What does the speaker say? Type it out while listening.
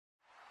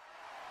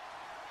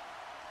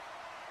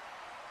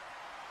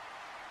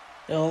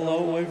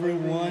Hello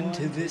everyone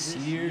to this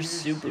year's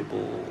Super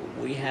Bowl.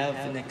 We have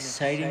an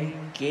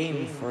exciting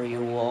game for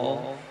you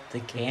all. The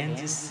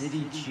Kansas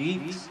City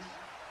Chiefs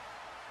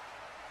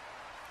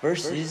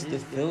versus the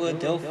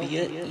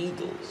Philadelphia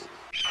Eagles.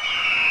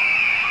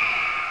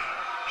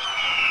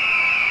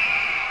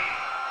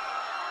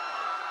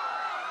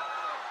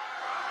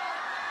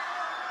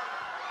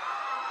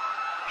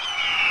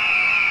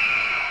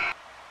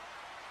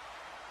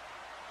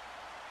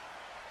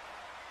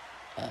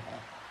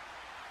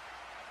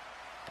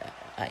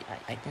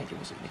 I think it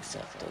was a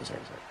mix-up. Those are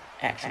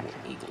actual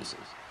Eagles.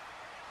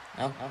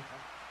 No?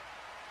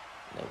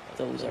 No,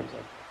 those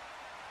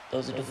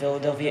are the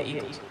Philadelphia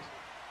Eagles.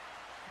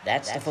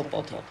 That's the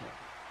football team.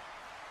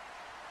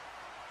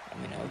 I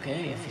mean,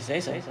 okay, if you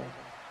say so.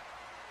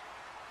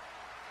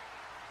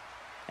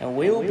 And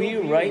we'll be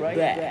right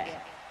back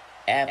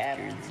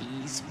after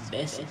these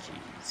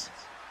messages.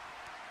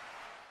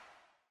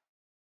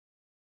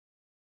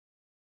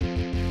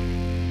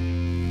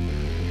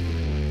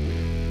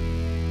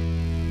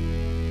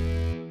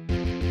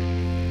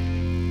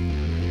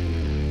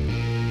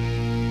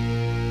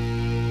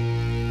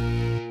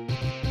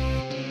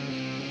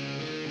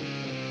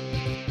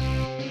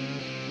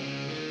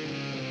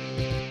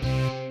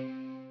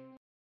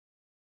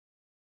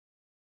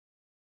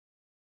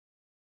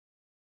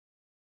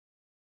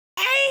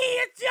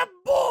 It's your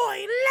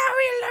boy,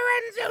 Larry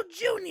Lorenzo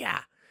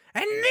Jr.,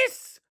 and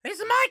this is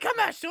my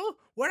commercial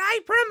where I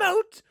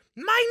promote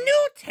my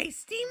new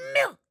tasty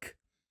milk.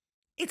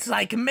 It's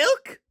like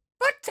milk,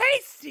 but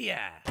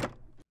tastier.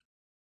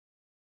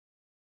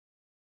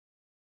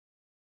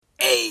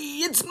 Hey,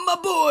 it's my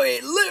boy,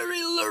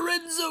 Larry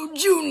Lorenzo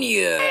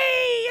Jr.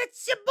 Hey,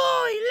 it's your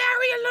boy,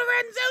 Larry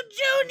Lorenzo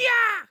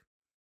Jr.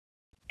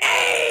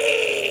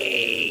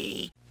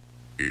 Hey!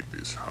 In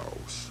this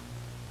house.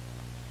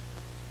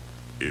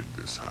 In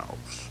this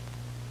house.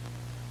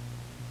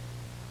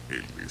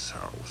 In this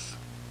house,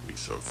 we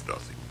serve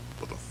nothing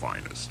but the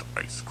finest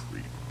ice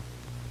cream.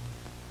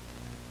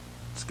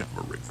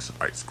 Skinamarink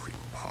Ice Cream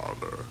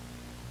Parlor.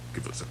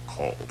 Give us a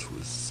call to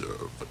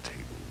reserve a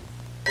table.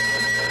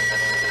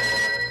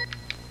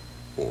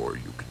 Or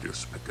you can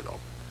just pick it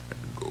up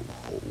and go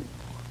home.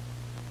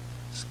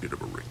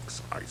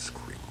 Skinamarink Ice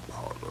Cream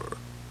Parlor.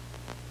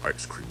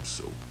 Ice cream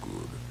so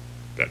good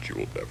that you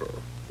will never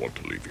want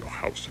to leave your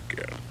house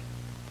again.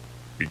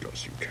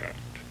 Because you can't.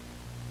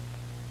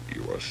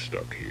 You are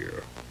stuck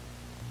here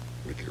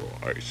with your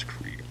ice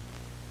cream,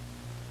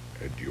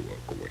 and you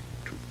are going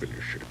to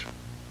finish it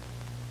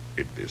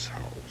in this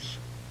house.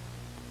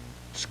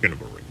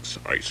 Skinamarink's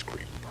Ice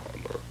Cream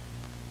Parlor.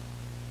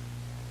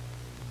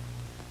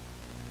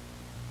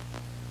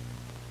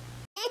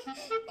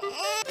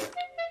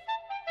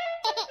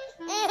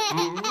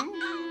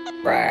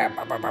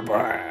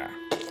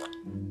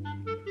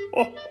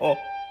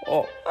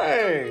 Oh,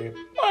 hey!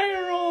 Why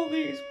are all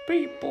these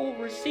people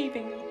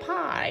receiving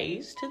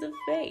pies to the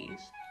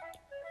face?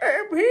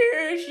 I'm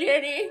here,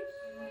 Jenny.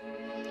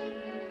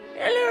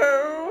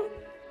 Hello?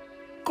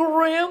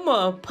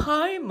 Grandma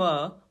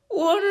Pima,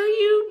 what are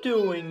you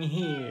doing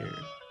here?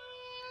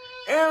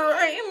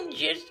 I'm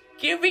just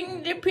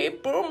giving the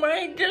people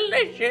my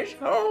delicious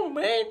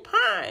homemade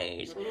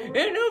pies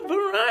in a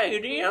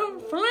variety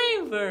of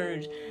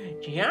flavors.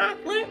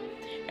 Chocolate,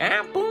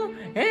 apple,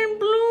 and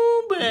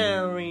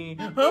blueberry,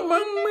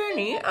 among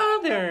many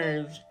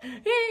others.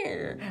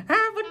 Here,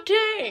 have a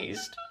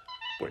taste.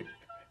 Wait,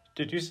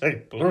 did you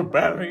say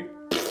blueberry?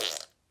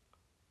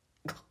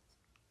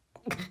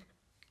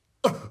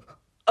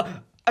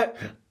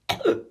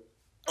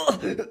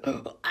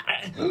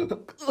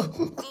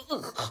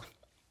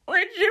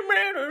 What's the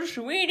matter,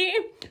 sweetie?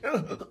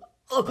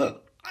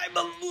 I'm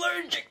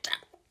allergic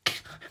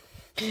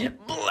to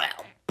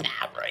blueberry.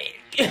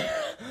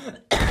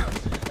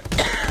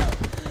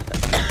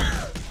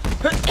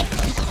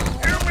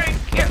 Oh my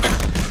god!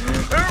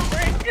 Oh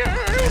my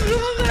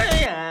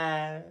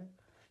god!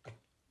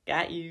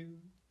 Got you.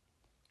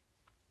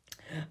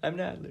 I'm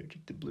not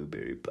allergic to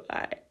blueberry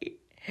pie.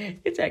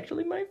 It's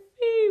actually my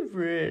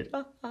favorite.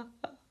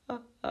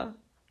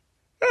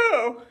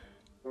 Oh.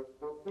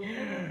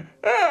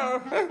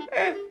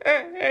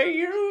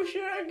 You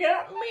sure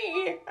got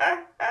me.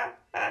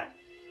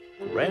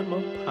 Grandma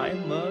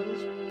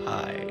Pima's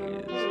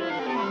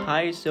pies.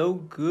 Pies so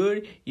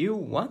good, you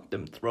want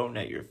them thrown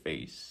at your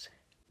face.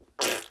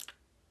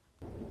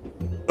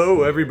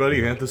 Hello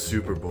everybody at the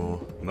Super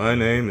Bowl. My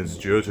name is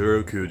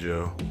Jotaro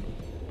Kujo.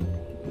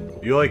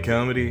 You like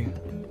comedy?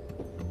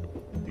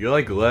 You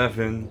like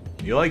laughing?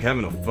 You like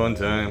having a fun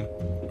time?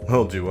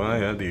 Well, do I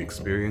have the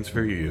experience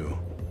for you.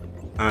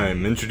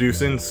 I'm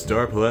introducing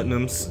Star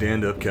Platinum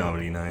Stand-Up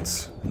Comedy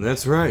Nights.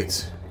 That's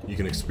right, you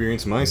can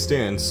experience my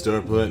stand,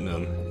 Star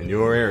Platinum, in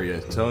your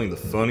area telling the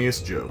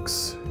funniest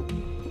jokes.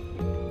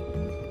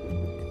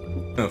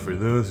 Now for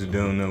those who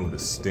don't know what a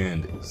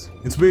stand is,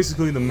 it's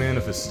basically the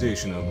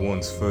manifestation of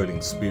one's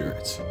fighting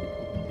spirit.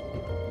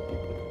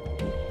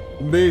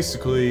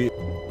 Basically,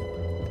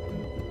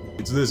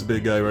 it's this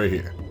big guy right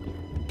here.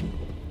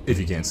 If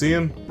you can't see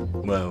him,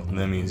 well,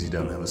 that means you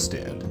don't have a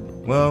stand.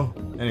 Well,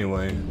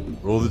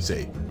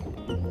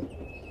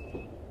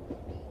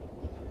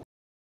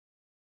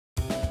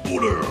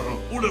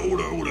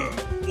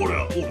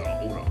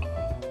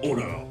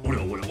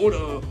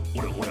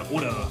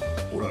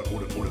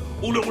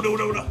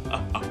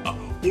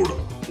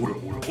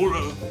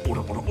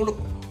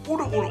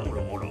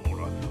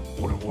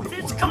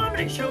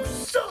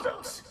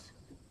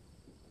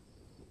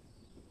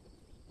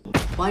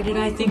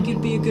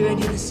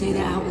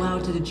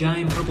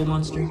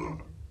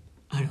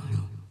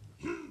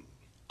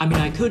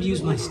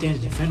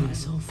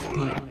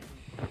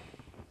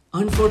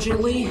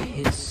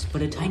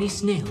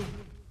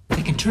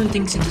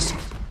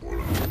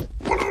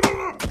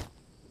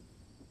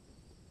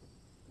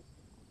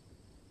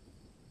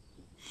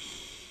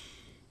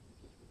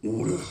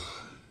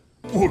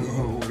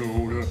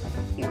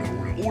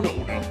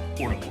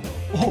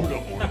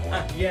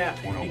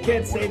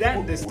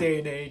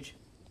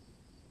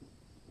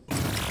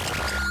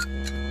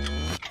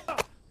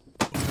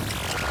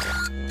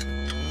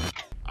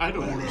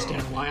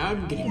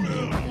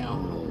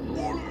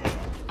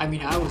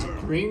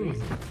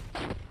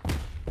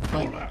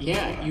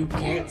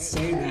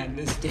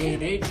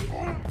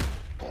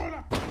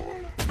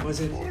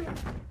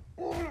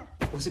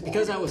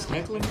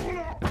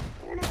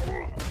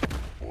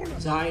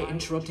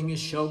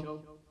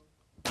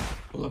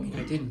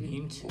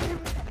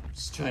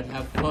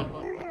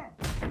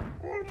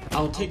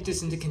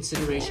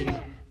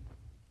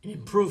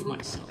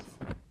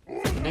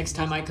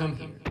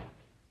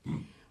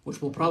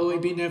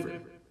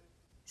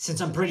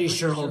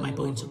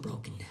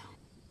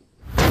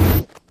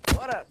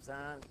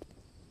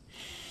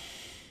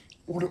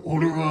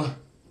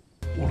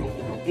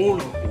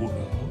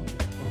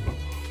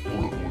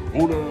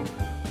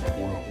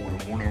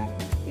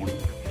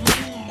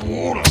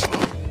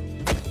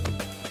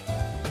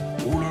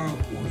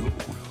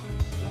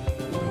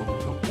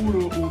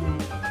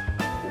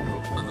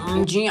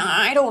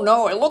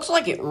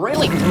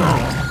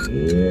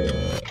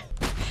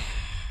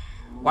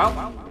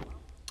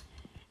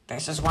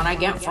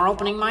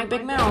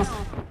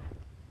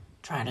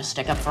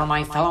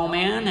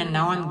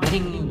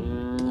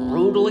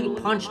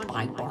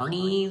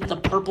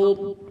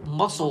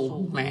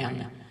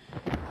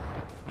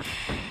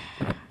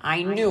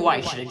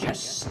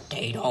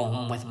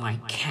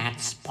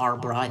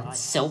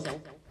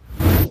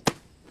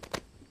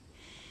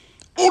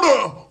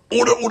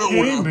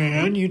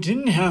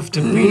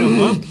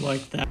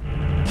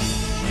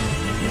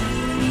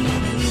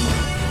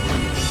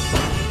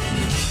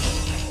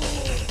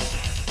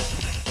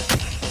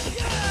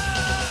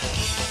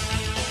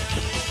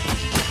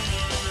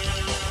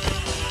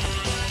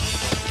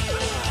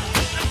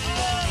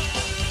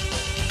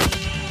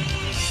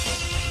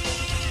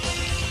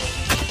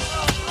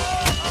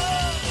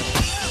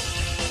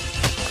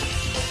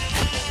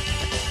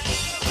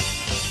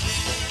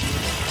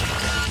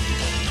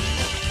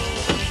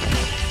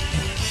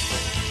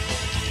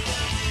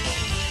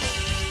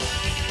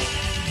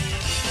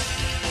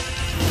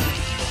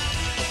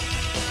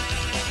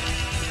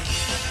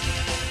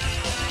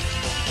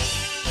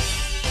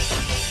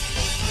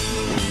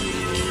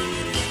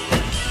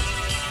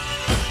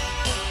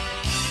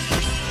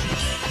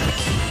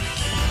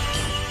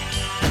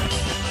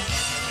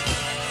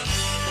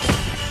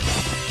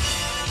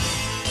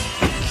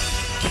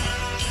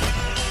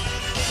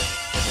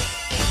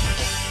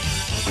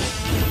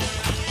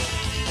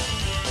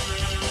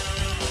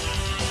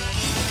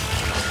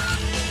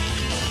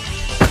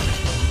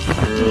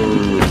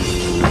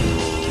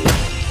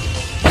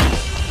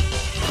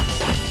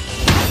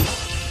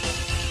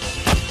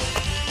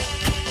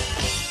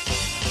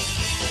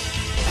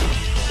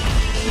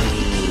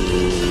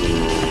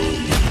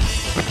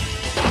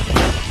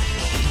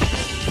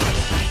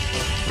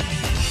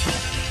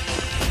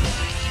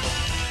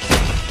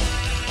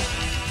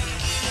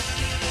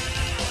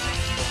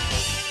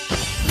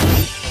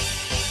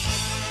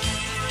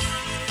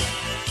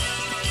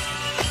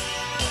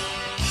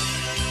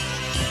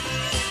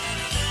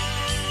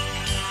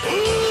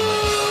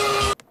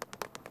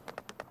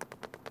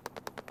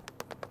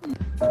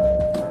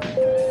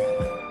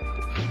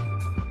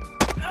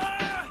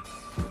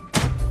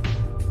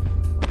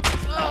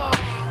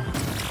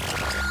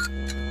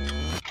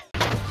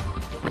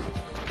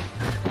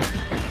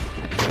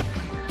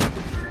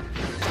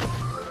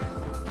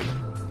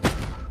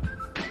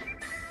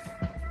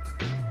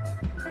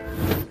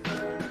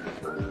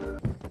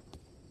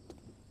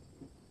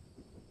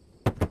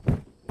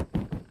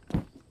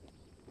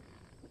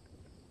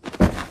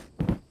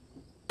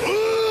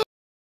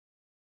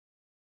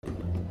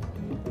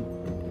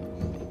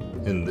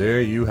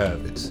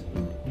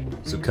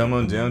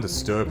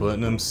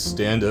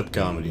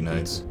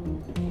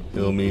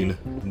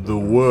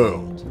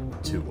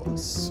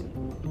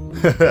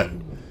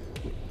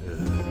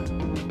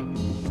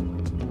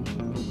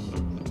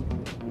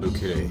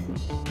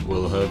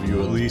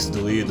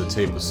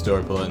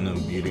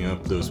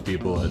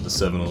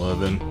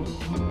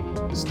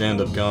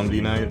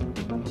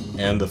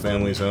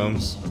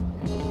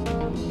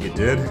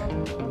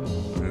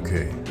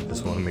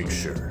 just want to make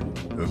sure.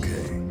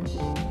 Okay.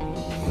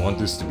 I want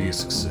this to be a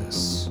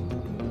success.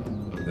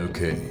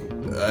 Okay.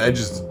 I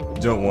just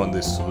don't want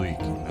this to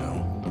leak, you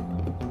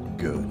know?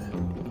 Good.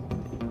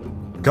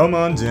 Come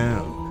on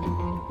down.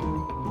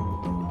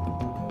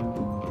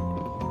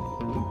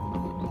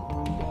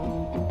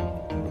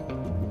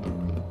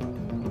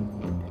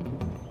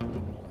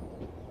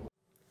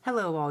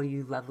 Hello, all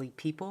you lovely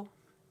people.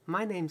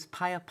 My name's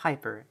Pia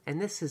Piper,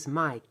 and this is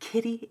my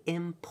Kitty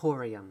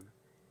Emporium.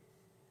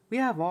 We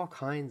have all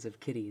kinds of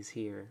kitties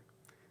here.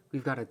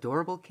 We've got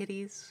adorable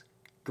kitties,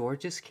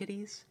 gorgeous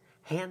kitties,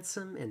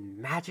 handsome and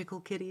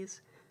magical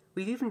kitties.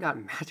 We've even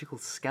got magical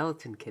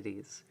skeleton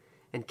kitties,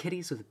 and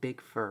kitties with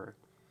big fur.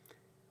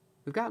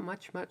 We've got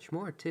much, much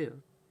more,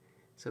 too.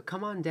 So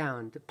come on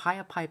down to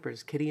Pia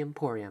Piper's Kitty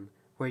Emporium,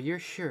 where you're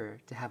sure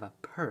to have a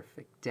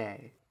perfect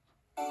day.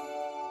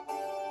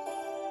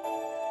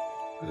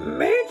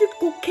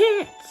 Magical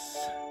cats.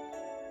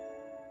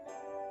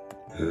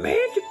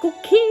 Magical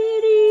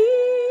kitties.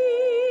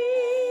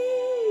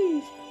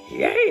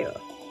 Yeah.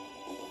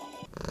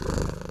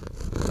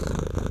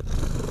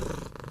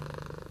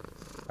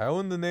 How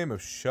in the name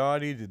of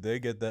shoddy did they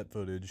get that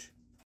footage?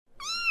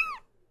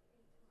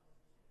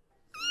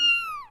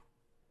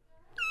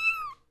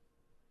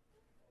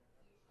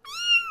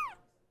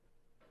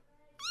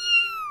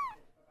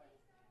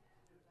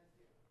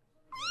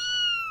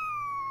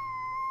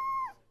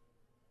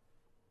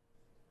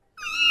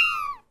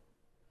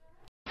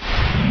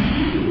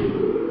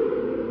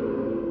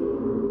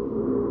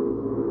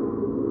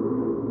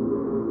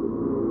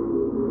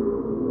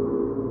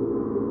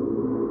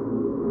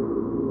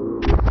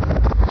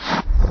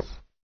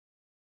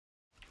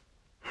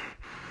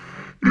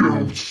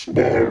 You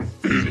small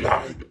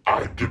feline,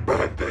 I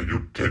demand that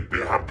you take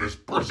me out of this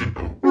prison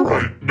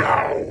right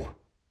now.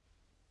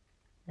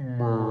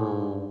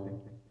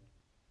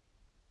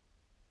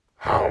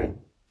 How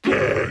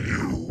dare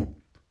you?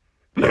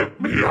 Let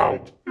me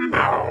out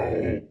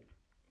now.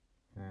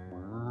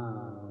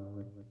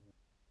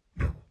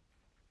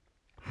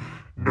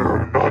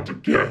 No, not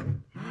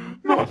again.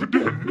 Not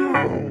again,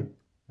 no.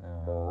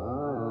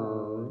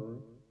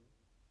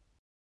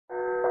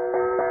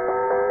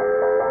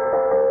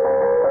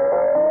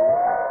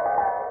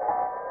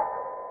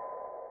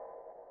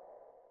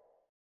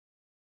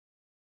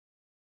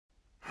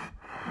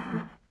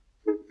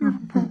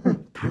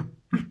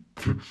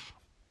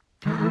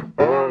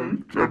 I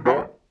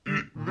cannot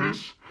eat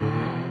this,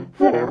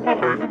 for I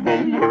am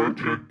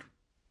allergic.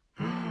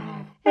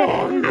 I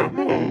am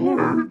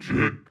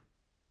allergic.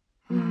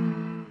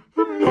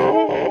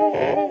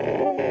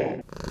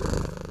 No!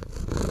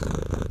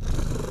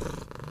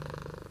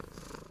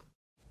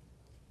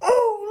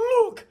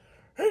 Oh, look!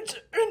 It's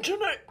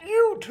internet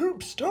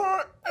YouTube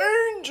star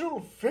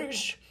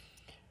Angelfish.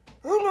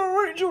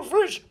 Hello,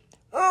 Angelfish.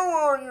 How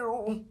are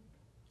you?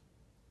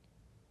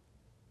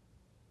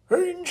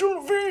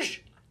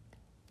 Angelfish?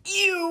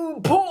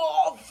 You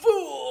poor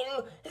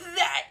fool!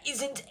 That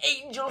isn't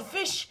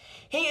angelfish.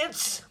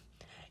 It's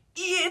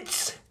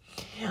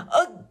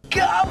a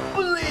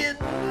goblin.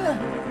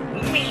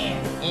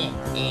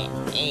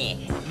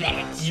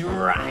 That's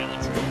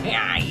right.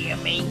 I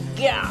am a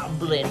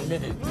goblin.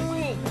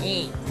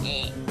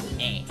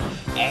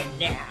 And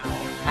now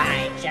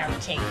I shall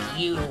take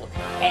you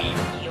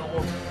and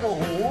your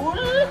fool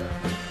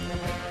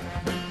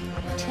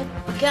to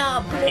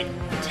Goblin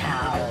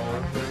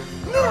Town.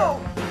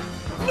 No!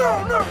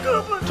 No, not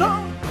Goblin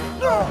Town!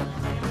 No!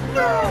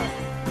 No!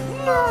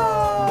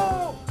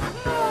 No!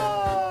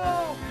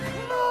 No!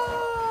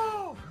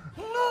 No!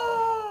 No!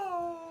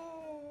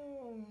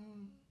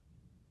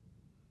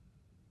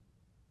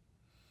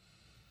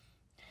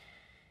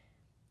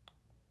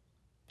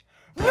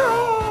 No!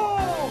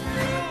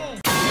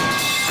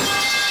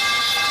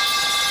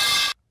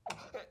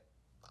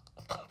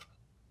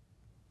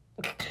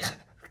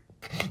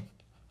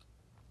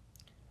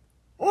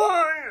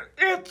 Why,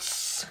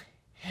 it's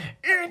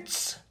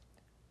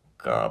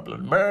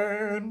Goblin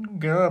Man,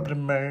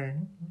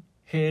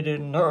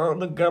 hitting all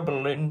the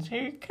goblins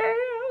he can.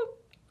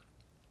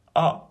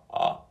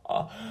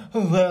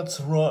 That's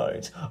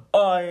right,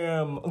 I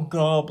am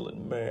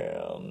Goblin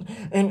Man,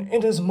 and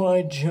it is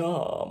my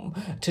job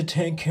to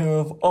take care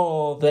of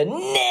all the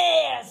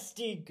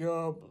nasty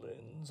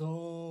goblins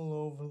all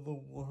over the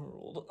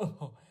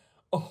world.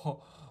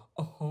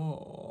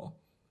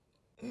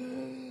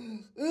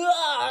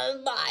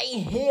 My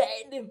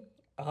head.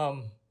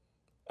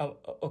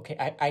 Okay,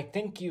 I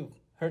think you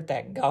hurt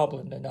that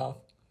goblin enough.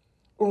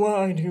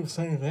 Why do you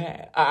say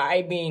that?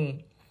 I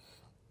mean,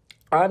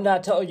 I'm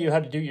not telling you how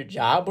to do your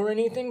job or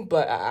anything,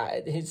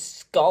 but his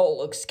skull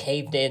looks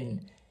caved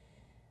in.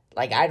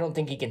 Like, I don't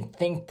think he can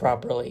think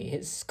properly.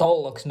 His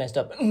skull looks messed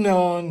up.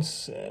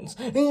 Nonsense.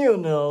 You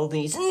know,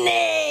 these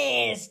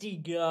nasty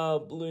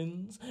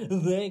goblins,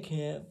 they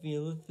can't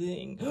feel a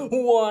thing.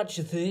 Watch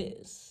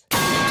this.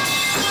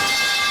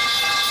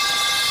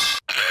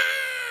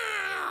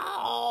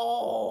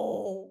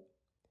 Ow!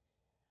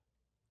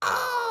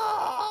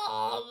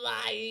 Oh,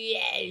 my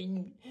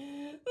head.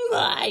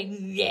 My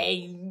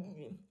head.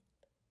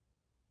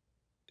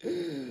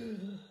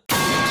 Ow!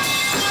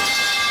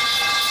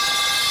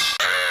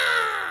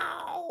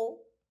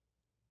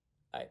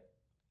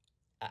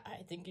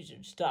 I think you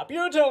should stop.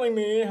 You're telling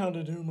me how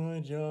to do my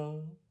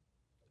job.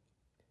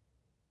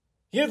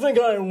 You think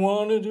I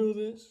want to do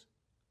this?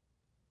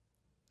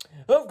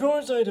 Of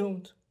course I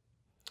don't.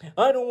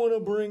 I don't want to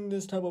bring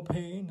this type of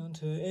pain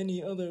onto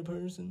any other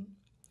person.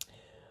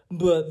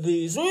 But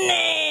these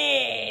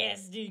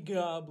nasty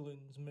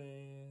goblins,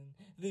 man.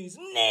 These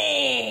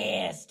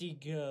nasty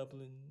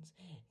goblins.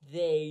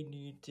 They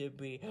need to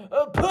be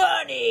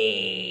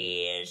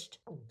punished.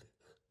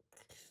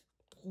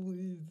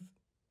 Please.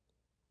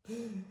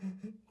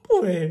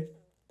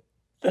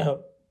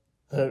 Don't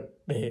hurt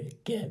me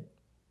again.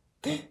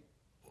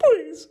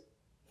 Please.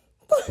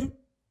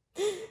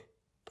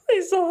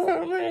 Please don't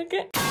hurt me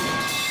again.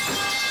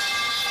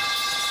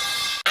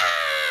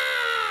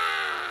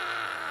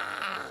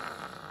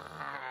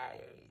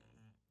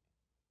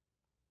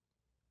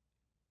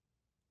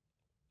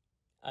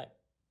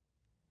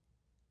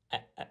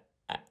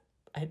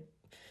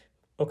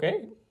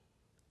 Okay.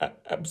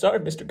 I'm sorry,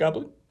 Mr.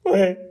 Goblin.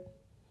 Wait,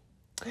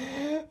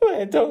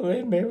 don't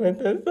leave me with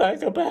this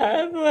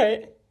psychopath.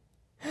 Wait.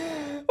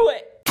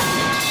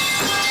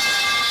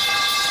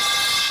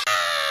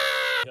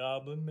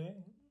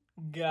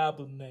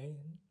 Goblin Man,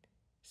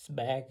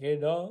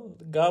 smacking all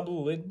the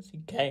goblins he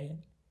can.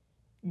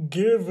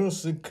 Give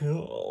us a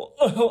call.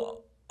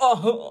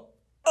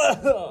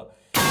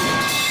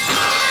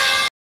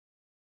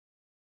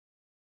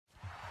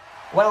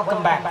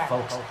 Welcome back,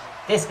 folks.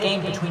 This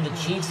game between the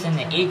Chiefs and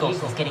the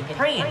Eagles is getting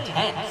pretty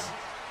intense.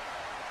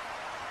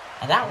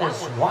 And that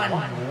was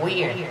one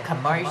weird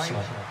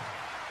commercial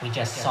we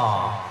just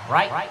saw,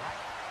 right?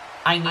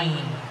 I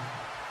mean,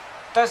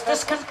 does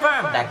this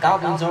confirm that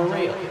goblins are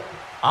real?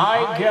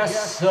 I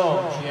guess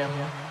so, Jim.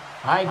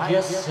 I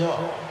guess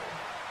so.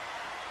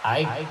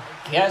 I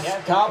guess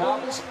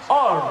goblins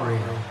are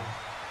real.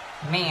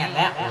 Man,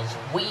 that was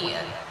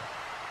weird.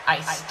 I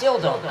still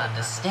don't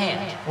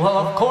understand. Well,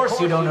 of course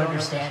you don't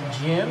understand,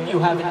 Jim. You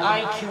have an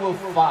IQ of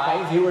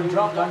 5, you were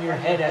dropped on your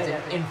head as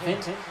an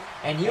infant,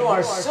 and you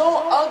are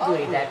so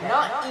ugly that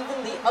not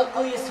even the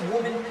ugliest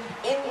woman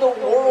in the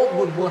world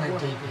would want to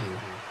date you.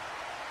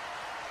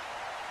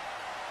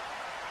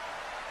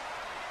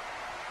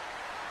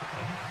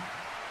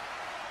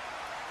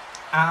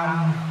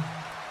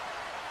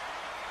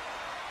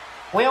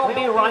 We'll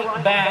be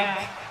right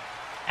back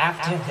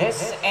after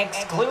this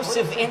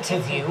exclusive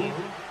interview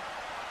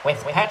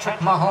with Patrick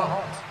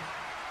Mahomes.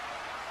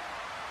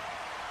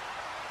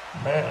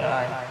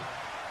 Man,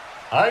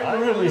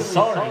 I'm really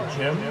sorry,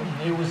 Jim.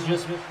 It was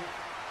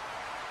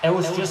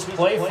just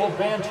playful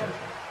banter.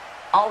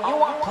 Oh, you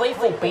want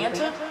playful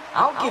banter?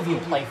 I'll give you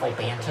playful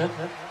banter.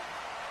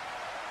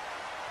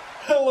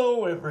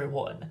 Hello,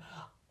 everyone.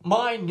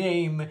 My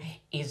name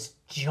is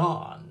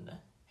John,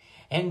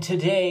 and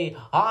today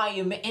I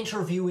am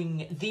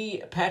interviewing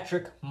the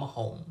Patrick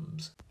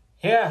Mahomes.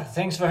 Yeah,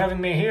 thanks for having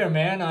me here,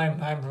 man.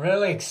 I'm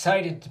really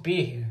excited to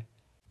be here.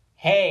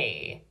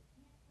 Hey,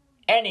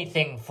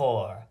 anything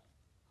for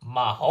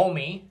my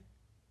homie.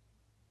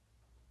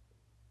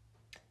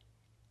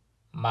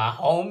 My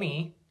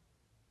homie.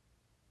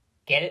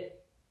 Get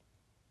it?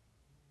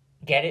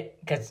 Get it?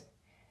 Because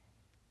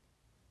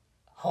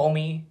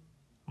homie,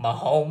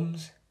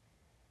 Mahomes.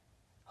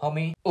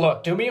 Homie.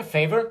 Look, do me a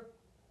favor.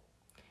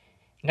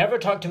 Never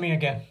talk to me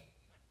again.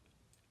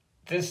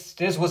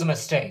 This was a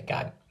mistake.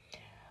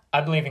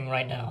 I'm leaving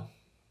right now.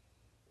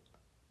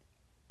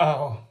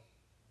 Oh.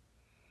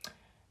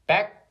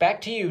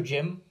 Back to you,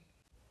 Jim.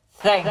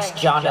 Thanks,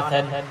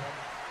 Jonathan.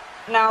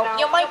 Now,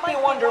 you might be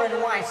wondering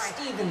why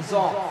Steven's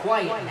all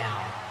quiet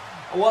now.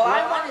 Well,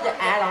 I wanted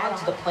to add on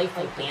to the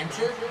playful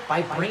banter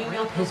by bringing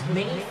up his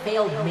many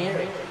failed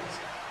marriages.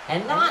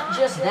 And not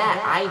just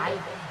that either,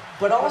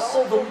 but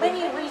also the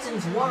many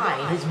reasons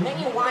why his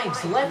many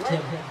wives left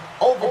him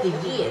over the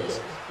years,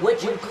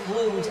 which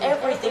includes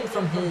everything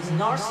from his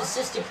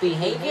narcissistic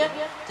behavior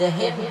to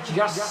him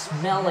just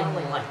smelling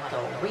like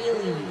a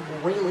really,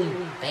 really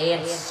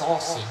bad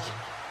sausage.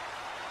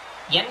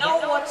 You know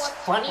what's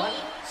funny,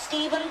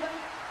 Steven?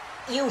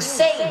 You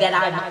say that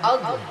I'm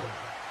ugly,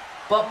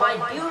 but my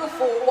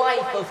beautiful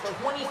wife of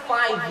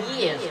 25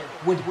 years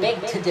would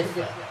beg to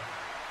differ.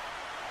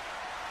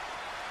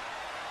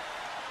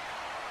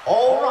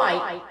 All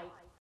right.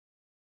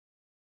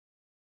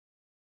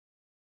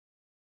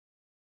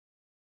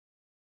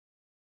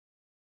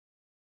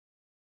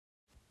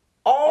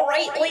 All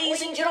right,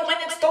 ladies and gentlemen,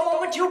 it's the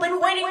moment you've been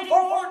waiting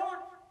for.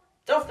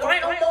 The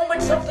final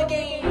moments of the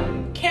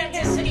game.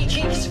 Kansas City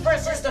Chiefs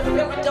versus the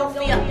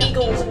Philadelphia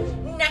Eagles.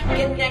 Neck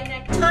and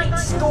neck, tight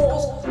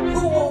scores.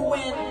 Who will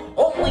win?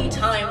 Only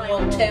time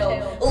will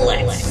tell.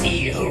 Let's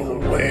see who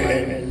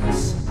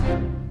wins.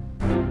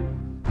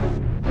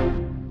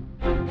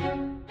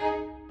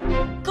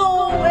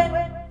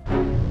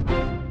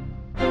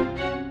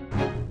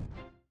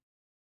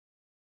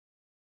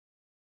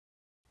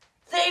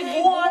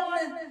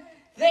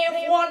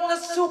 They've won the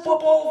Super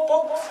Bowl,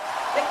 folks.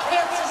 The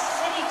Kansas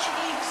City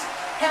Chiefs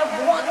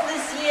have won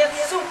this year's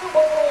Super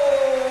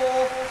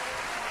Bowl.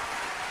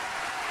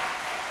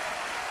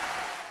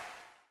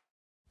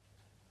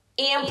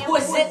 And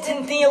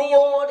presenting the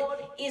award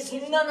is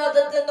none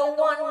other than the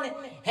one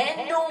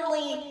and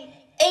only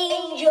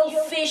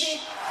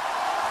Angelfish,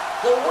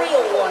 the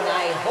real one,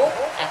 I hope.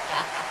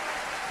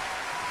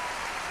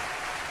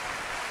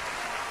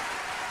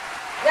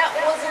 That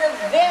was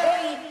a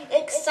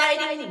very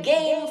exciting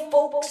game,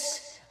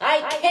 folks.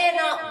 I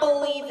cannot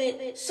believe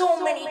it.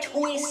 So many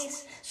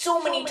twists,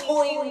 so many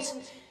turns,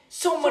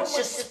 so much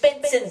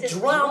suspense and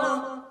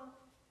drama.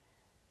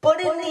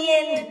 But in the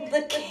end,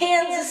 the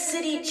Kansas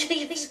City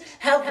Chiefs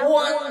have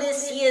won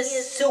this year's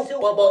Super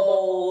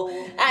Bowl.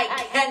 I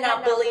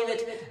cannot believe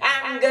it.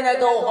 I'm gonna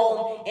go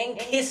home and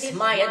kiss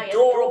my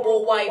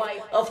adorable wife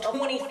of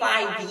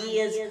 25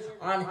 years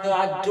on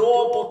her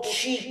adorable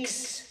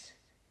cheeks.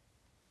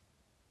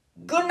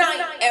 Good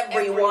night,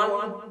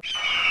 everyone.